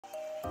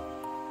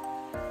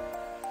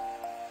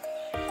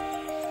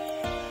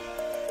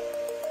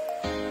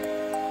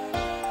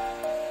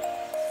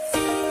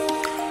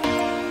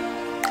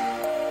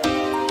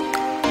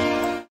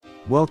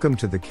Welcome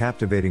to the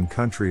captivating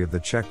country of the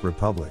Czech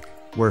Republic,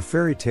 where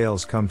fairy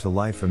tales come to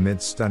life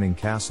amidst stunning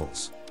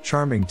castles,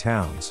 charming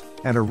towns,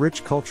 and a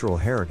rich cultural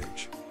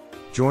heritage.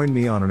 Join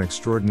me on an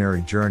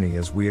extraordinary journey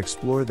as we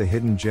explore the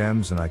hidden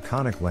gems and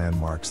iconic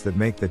landmarks that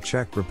make the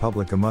Czech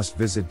Republic a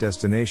must-visit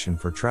destination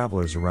for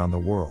travelers around the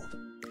world.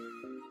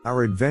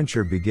 Our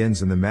adventure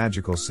begins in the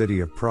magical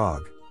city of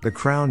Prague, the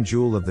crown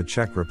jewel of the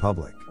Czech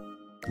Republic.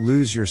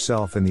 Lose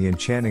yourself in the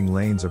enchanting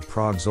lanes of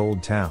Prague's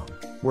old town,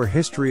 where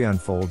history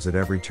unfolds at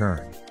every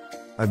turn.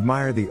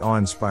 Admire the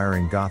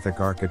awe-inspiring Gothic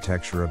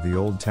architecture of the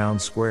old town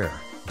square,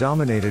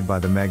 dominated by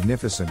the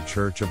magnificent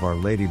Church of Our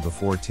Lady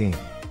before Teen.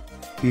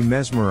 Be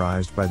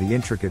mesmerized by the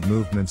intricate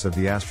movements of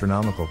the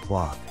astronomical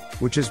clock,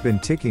 which has been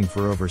ticking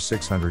for over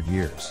 600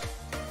 years.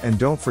 And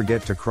don't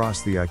forget to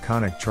cross the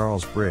iconic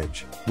Charles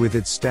Bridge, with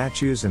its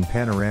statues and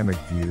panoramic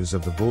views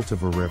of the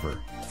Vltava River,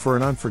 for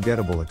an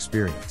unforgettable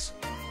experience.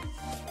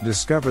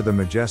 Discover the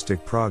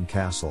majestic Prague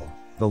Castle,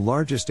 the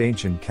largest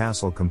ancient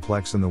castle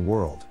complex in the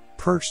world,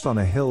 perched on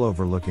a hill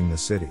overlooking the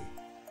city.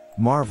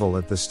 Marvel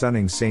at the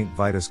stunning St.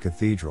 Vitus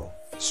Cathedral,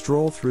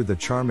 stroll through the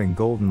charming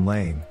Golden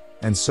Lane,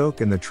 and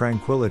soak in the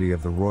tranquility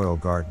of the royal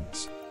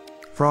gardens.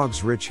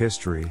 Prague's rich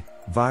history,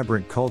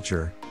 vibrant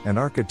culture, and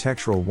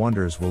architectural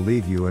wonders will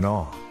leave you in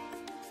awe.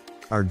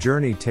 Our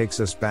journey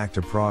takes us back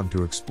to Prague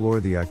to explore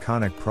the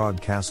iconic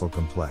Prague Castle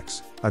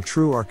complex, a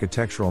true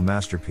architectural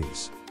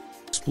masterpiece.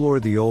 Explore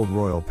the old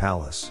royal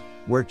palace,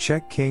 where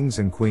Czech kings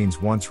and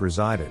queens once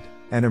resided,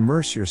 and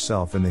immerse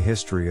yourself in the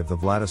history of the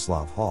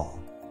Vladislav Hall.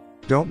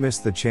 Don't miss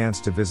the chance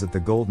to visit the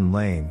Golden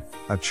Lane,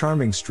 a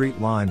charming street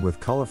lined with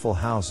colorful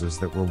houses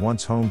that were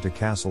once home to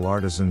castle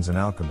artisans and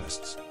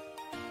alchemists.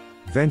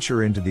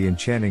 Venture into the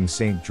enchanting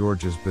St.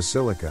 George's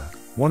Basilica,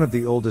 one of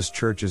the oldest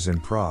churches in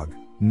Prague,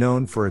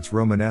 known for its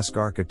Romanesque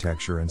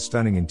architecture and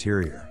stunning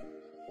interior.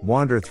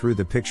 Wander through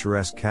the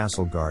picturesque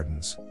castle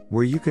gardens,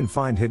 where you can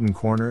find hidden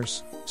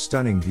corners,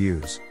 stunning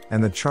views,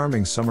 and the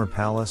charming summer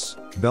palace,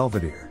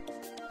 Belvedere.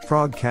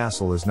 Prague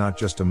Castle is not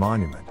just a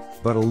monument,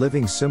 but a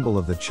living symbol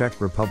of the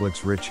Czech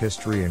Republic's rich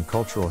history and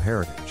cultural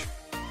heritage.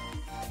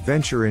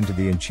 Venture into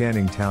the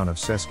enchanting town of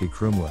Český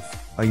Krumlov,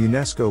 a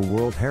UNESCO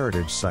World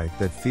Heritage Site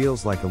that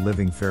feels like a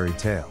living fairy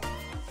tale.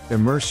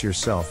 Immerse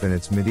yourself in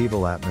its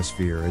medieval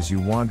atmosphere as you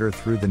wander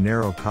through the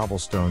narrow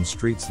cobblestone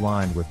streets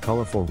lined with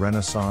colorful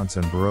Renaissance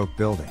and Baroque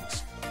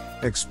buildings.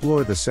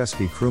 Explore the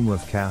Český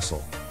Krumlov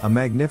Castle, a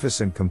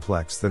magnificent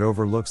complex that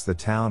overlooks the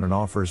town and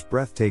offers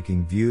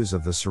breathtaking views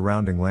of the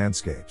surrounding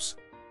landscapes.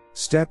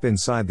 Step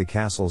inside the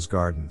castle's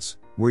gardens,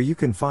 where you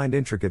can find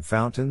intricate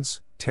fountains,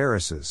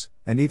 terraces,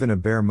 and even a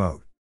bear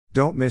moat.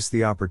 Don't miss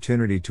the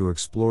opportunity to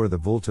explore the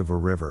Vltava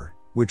River,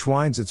 which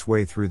winds its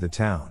way through the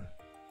town.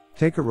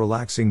 Take a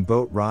relaxing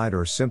boat ride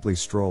or simply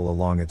stroll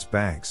along its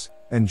banks,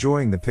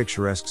 enjoying the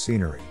picturesque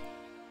scenery.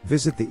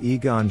 Visit the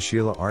Egon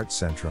Schiele Art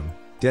Centrum,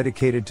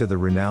 dedicated to the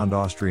renowned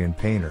Austrian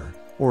painter,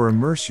 or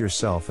immerse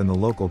yourself in the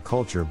local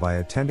culture by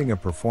attending a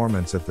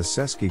performance at the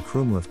Český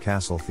Krumlov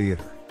Castle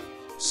Theatre.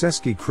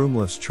 Český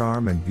Krumlov's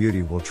charm and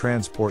beauty will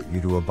transport you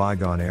to a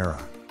bygone era.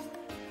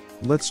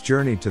 Let's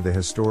journey to the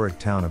historic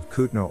town of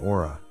Kutná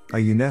Hora, a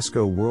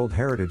UNESCO World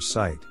Heritage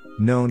Site,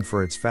 known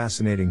for its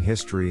fascinating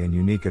history and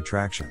unique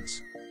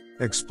attractions.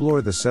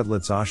 Explore the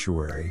Sedlec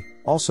ossuary,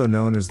 also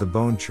known as the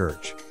Bone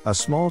Church, a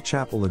small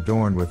chapel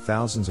adorned with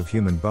thousands of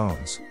human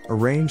bones,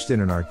 arranged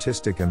in an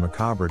artistic and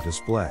macabre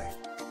display.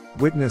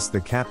 Witness the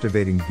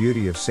captivating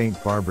beauty of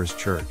St. Barbara's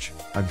Church,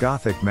 a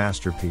Gothic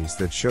masterpiece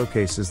that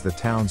showcases the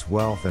town's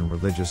wealth and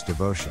religious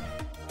devotion.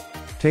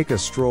 Take a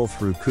stroll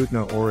through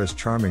Kutná Hora's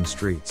charming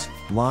streets,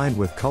 lined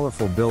with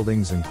colorful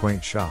buildings and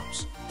quaint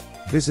shops.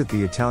 Visit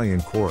the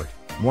Italian court,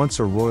 once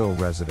a royal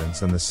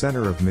residence and the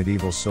center of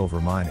medieval silver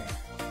mining.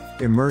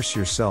 Immerse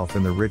yourself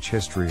in the rich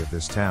history of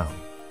this town,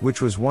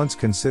 which was once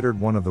considered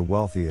one of the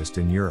wealthiest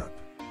in Europe.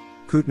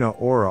 Kutná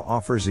Hora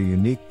offers a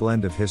unique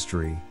blend of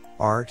history,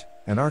 art,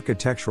 and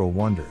architectural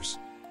wonders.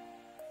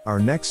 Our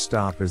next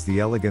stop is the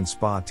elegant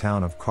spa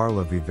town of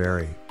Karlovy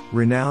Vary,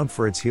 renowned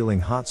for its healing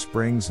hot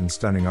springs and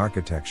stunning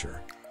architecture.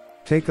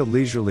 Take a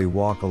leisurely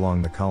walk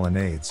along the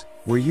colonnades,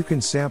 where you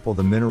can sample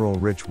the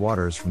mineral-rich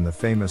waters from the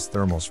famous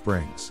thermal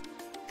springs.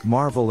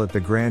 Marvel at the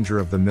grandeur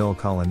of the Mill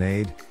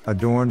Colonnade,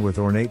 adorned with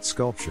ornate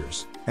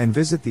sculptures, and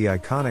visit the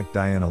iconic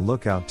Diana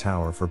Lookout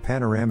Tower for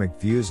panoramic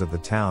views of the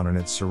town and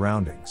its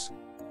surroundings.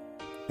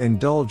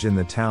 Indulge in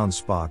the town's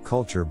spa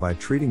culture by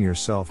treating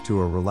yourself to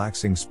a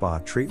relaxing spa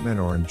treatment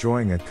or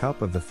enjoying a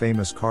cup of the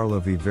famous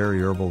Karlovy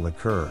Vary herbal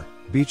liqueur,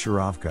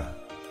 Becherovka.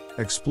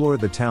 Explore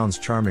the town's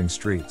charming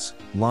streets,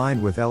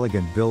 lined with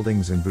elegant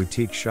buildings and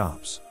boutique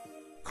shops.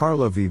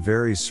 Karlovy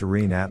Vary's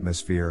serene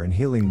atmosphere and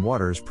healing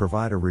waters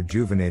provide a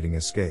rejuvenating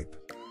escape.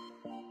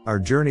 Our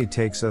journey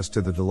takes us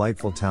to the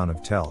delightful town of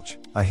Telč,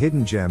 a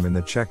hidden gem in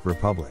the Czech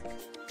Republic.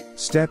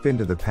 Step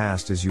into the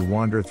past as you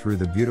wander through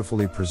the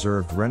beautifully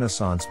preserved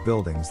Renaissance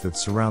buildings that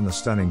surround the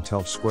stunning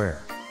Telč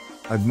Square.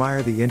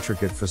 Admire the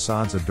intricate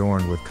facades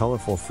adorned with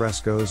colorful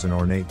frescoes and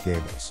ornate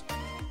gables.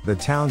 The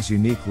town's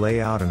unique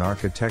layout and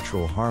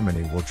architectural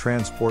harmony will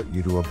transport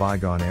you to a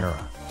bygone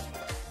era.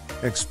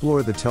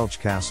 Explore the Telch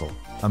Castle,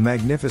 a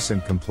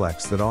magnificent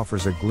complex that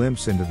offers a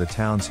glimpse into the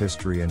town's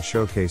history and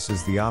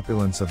showcases the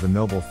opulence of the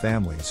noble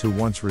families who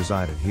once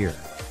resided here.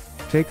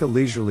 Take a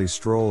leisurely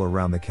stroll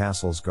around the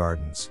castle's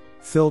gardens,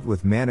 filled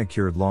with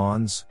manicured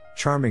lawns,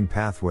 charming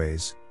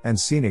pathways, and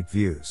scenic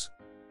views.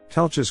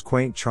 Telch's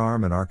quaint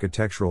charm and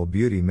architectural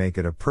beauty make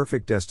it a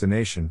perfect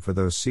destination for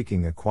those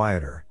seeking a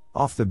quieter,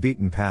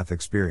 off-the-beaten-path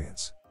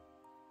experience.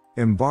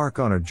 Embark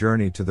on a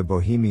journey to the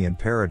Bohemian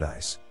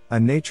Paradise, a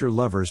nature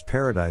lover's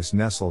paradise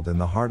nestled in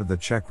the heart of the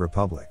Czech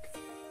Republic.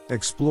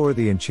 Explore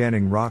the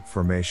enchanting rock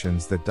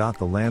formations that dot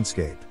the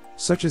landscape,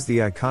 such as the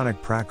iconic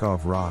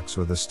Prague rocks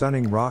or the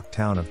stunning rock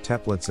town of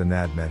Teplice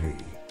nad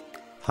Metují.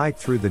 Hike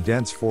through the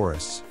dense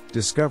forests,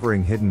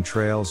 discovering hidden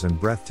trails and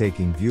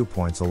breathtaking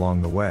viewpoints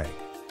along the way.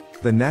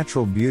 The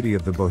natural beauty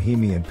of the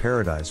Bohemian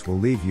Paradise will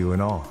leave you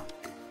in awe.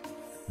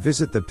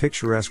 Visit the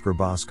picturesque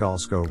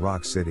Ryboskalsko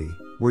Rock City,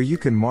 where you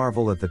can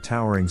marvel at the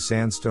towering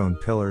sandstone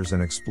pillars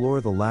and explore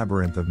the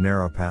labyrinth of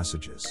narrow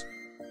passages.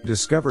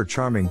 Discover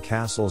charming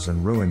castles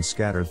and ruins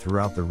scattered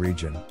throughout the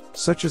region,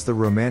 such as the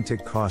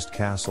romantic Kost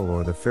Castle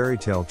or the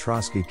fairy-tale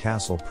Trotsky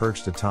Castle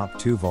perched atop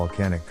two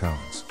volcanic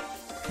cones.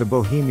 The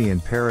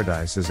Bohemian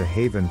Paradise is a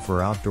haven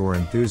for outdoor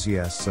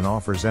enthusiasts and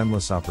offers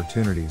endless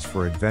opportunities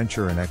for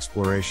adventure and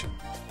exploration.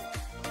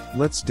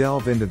 Let's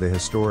delve into the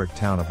historic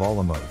town of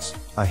Olomouc,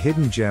 a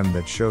hidden gem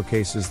that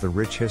showcases the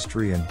rich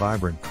history and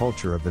vibrant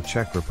culture of the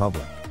Czech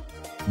Republic.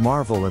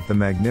 Marvel at the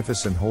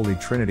magnificent Holy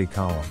Trinity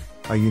Column,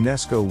 a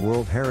UNESCO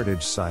World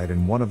Heritage Site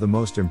and one of the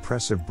most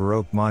impressive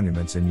Baroque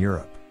monuments in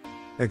Europe.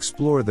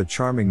 Explore the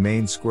charming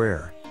main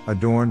square,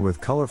 adorned with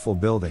colorful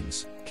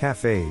buildings,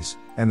 cafes,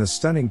 and the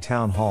stunning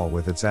town hall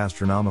with its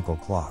astronomical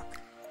clock.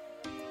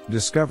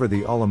 Discover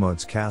the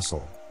Olomouc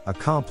Castle, a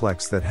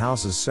complex that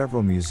houses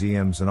several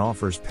museums and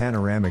offers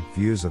panoramic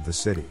views of the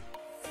city.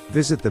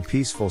 Visit the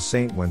peaceful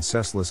St.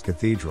 Wenceslas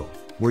Cathedral,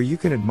 where you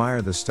can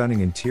admire the stunning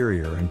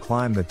interior and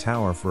climb the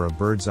tower for a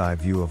bird's-eye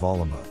view of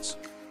Olomouc.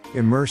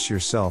 Immerse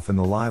yourself in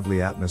the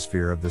lively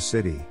atmosphere of the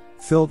city,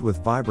 filled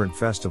with vibrant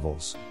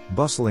festivals,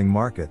 bustling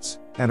markets,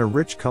 and a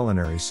rich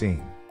culinary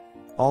scene.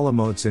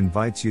 Olomouc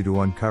invites you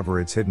to uncover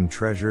its hidden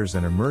treasures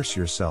and immerse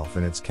yourself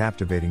in its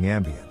captivating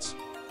ambience.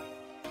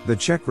 The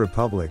Czech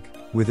Republic,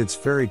 with its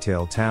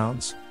fairy-tale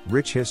towns,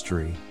 rich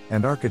history,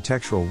 and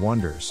architectural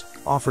wonders,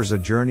 offers a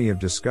journey of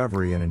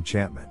discovery and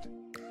enchantment.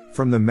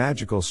 From the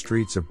magical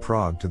streets of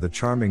Prague to the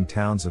charming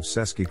towns of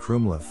Český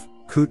Krumlov,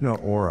 Kutná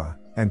Hora,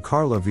 and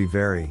Karlovy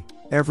Vary,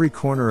 every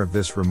corner of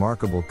this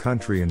remarkable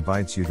country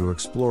invites you to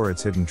explore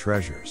its hidden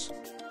treasures.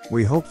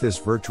 We hope this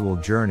virtual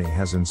journey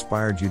has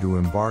inspired you to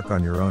embark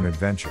on your own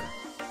adventure.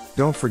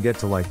 Don't forget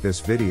to like this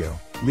video,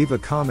 leave a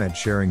comment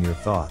sharing your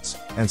thoughts,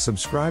 and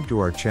subscribe to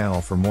our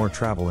channel for more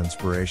travel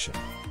inspiration.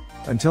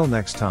 Until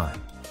next time.